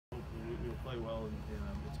play well, and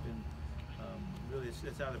it's been really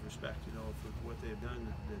it's out of respect, for what they've done.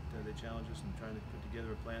 That they challenge us and trying to put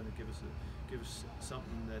together a plan that give us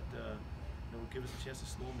something that will give us a chance to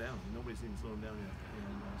slow them down. And nobody's even slowed them down yet,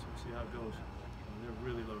 and so we'll see how it goes. They're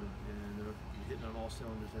really loaded, and they're hitting on all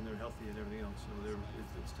cylinders, and they're healthy and everything else. So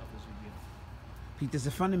it's tough as you get. Pete, does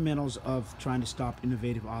the fundamentals of trying to stop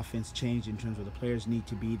innovative offense change in terms of the players need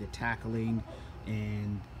to be, the tackling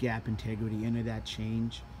and gap integrity, any of that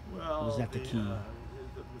change? Well, or is that the key?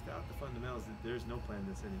 Without the fundamentals, there's no plan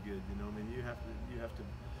that's any good. You have to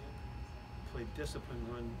play disciplined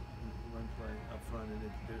run play up front, and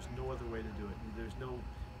there's no other way to do it. There's no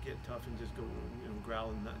get tough and just go growl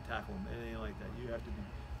and not tackle them, anything like that. You have to be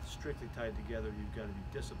strictly tied together. You've got to be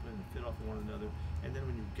disciplined and fit off of one another, and then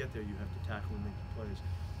when you get there, you have to tackle and make the plays.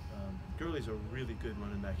 Gurley's a really good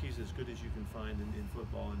running back. He's as good as you can find in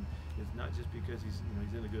football, and it's not just because he's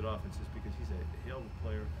in a good offense. It's because he's a hell of a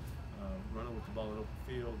player, running with the ball in open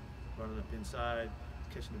field, running up inside,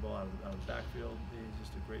 catching the ball out of the backfield. He's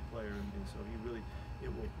just a great player, and so it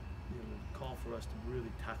will call for us to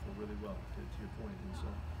really tackle really well, to your point. And so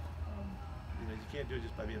you can't do it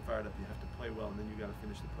just by being fired up. You have to play well, and then you got to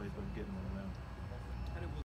finish the plays by getting them around.